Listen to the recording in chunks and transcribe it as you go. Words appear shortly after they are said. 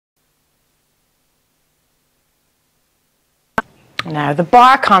Now, the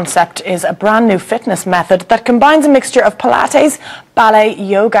BarreConcept is a brand new fitness method that combines a mixture of Pilates, ballet,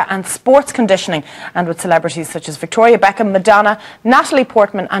 yoga and sports conditioning, and with celebrities such as Victoria Beckham, Madonna, Natalie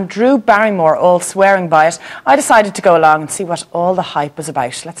Portman and Drew Barrymore all swearing by it, I decided to go along and see what all the hype was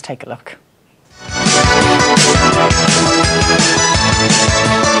about. Let's take a look.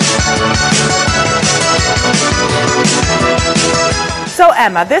 So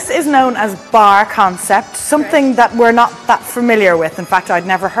Emma, this is known as BarreConcept, something that we're not that familiar with. In fact, I'd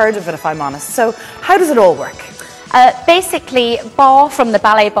never heard of it, if I'm honest. So how does it all work? Basically, barre from the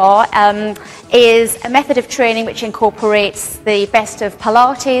ballet bar is a method of training which incorporates the best of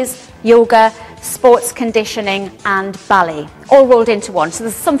Pilates, yoga, sports conditioning and ballet, all rolled into one. So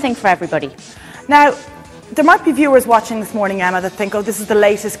there's something for everybody. Now, there might be viewers watching this morning, Emma, that think, oh, this is the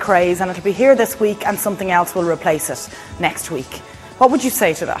latest craze and it'll be here this week and something else will replace it next week. What would you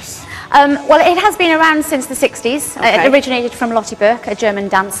say to that? Well, it has been around since the 60s. Okay. It originated from Lottie Burke, a German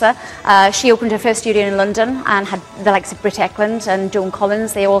dancer. She opened her first studio in London and had the likes of Britt Ekland and Joan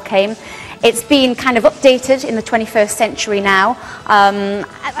Collins, they all came. It's been kind of updated in the 21st century now, and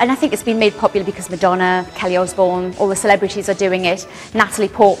I think it's been made popular because Madonna, Kelly Osbourne, all the celebrities are doing it. Natalie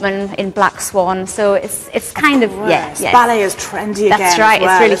Portman in Black Swan, so it's kind of, yeah. Ballet is trendy again. That's right,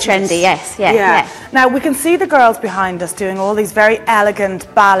 well, it's really trendy, yes, yeah. Now, we can see the girls behind us doing all these very elegant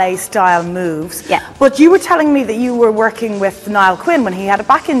ballet-style moves. Yeah. But you were telling me that you were working with Niall Quinn when he had a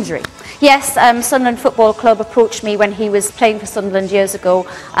back injury. Yes, Sunderland Football Club approached me when he was playing for Sunderland years ago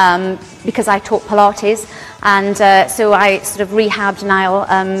because I taught Pilates, and so I sort of rehabbed Niall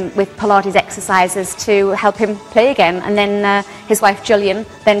with Pilates exercises to help him play again. And then his wife Gillian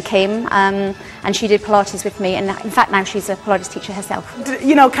then came and she did Pilates with me, and in fact now she's a Pilates teacher herself.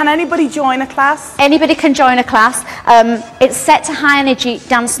 You know, can anybody join a class? Anybody can join a class. It's set to high energy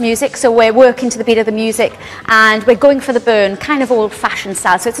dance music, so we're working to the beat of the music and we're going for the burn, kind of old-fashioned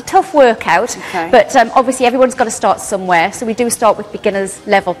style. So it's a tough workout, but obviously everyone's got to start somewhere. So we do start with beginners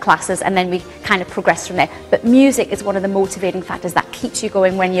level classes and then we kind of progress from there. But music is one of the motivating factors that keeps you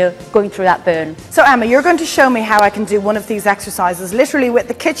going when you're going through that burn. So Emma, you're going to show me how I can do one of these exercises literally with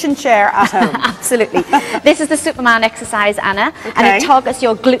the kitchen chair at home. Absolutely. This is the Superman exercise, Anna, and it targets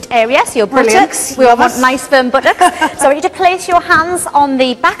your glute area, so your buttocks. We all want nice firm buttocks. So I want you to place your hands on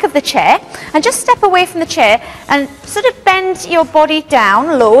the back of the chair and just step away from the chair and sort of bend your body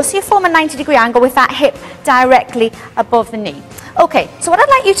down low, so you form a 90-degree angle with that hip directly above the knee. Okay, so what I'd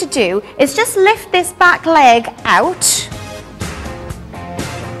like you to do is just lift this back leg out.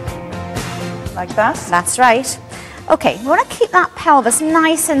 Like that? That's right. Okay, we want to keep that pelvis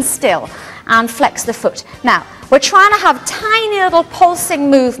nice and still and flex the foot. Now, we're trying to have tiny little pulsing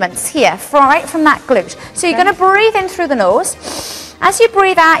movements here, right from that glute. So you're going to breathe in through the nose. As you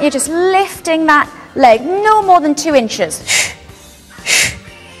breathe out, you're just lifting that leg no more than 2 inches.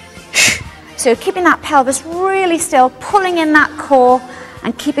 So keeping that pelvis really still, pulling in that core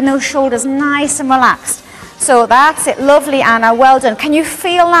and keeping those shoulders nice and relaxed. So that's it. Lovely, Anna. Well done. Can you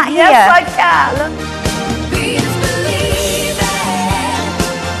feel that here? Yes, I can.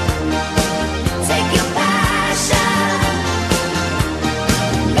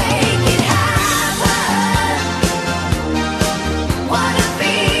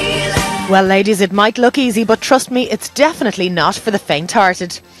 Well, ladies, it might look easy, but trust me, it's definitely not for the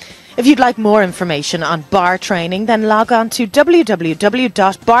faint-hearted. If you'd like more information on barre training, then log on to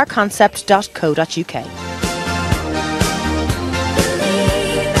www.barreconcept.co.uk.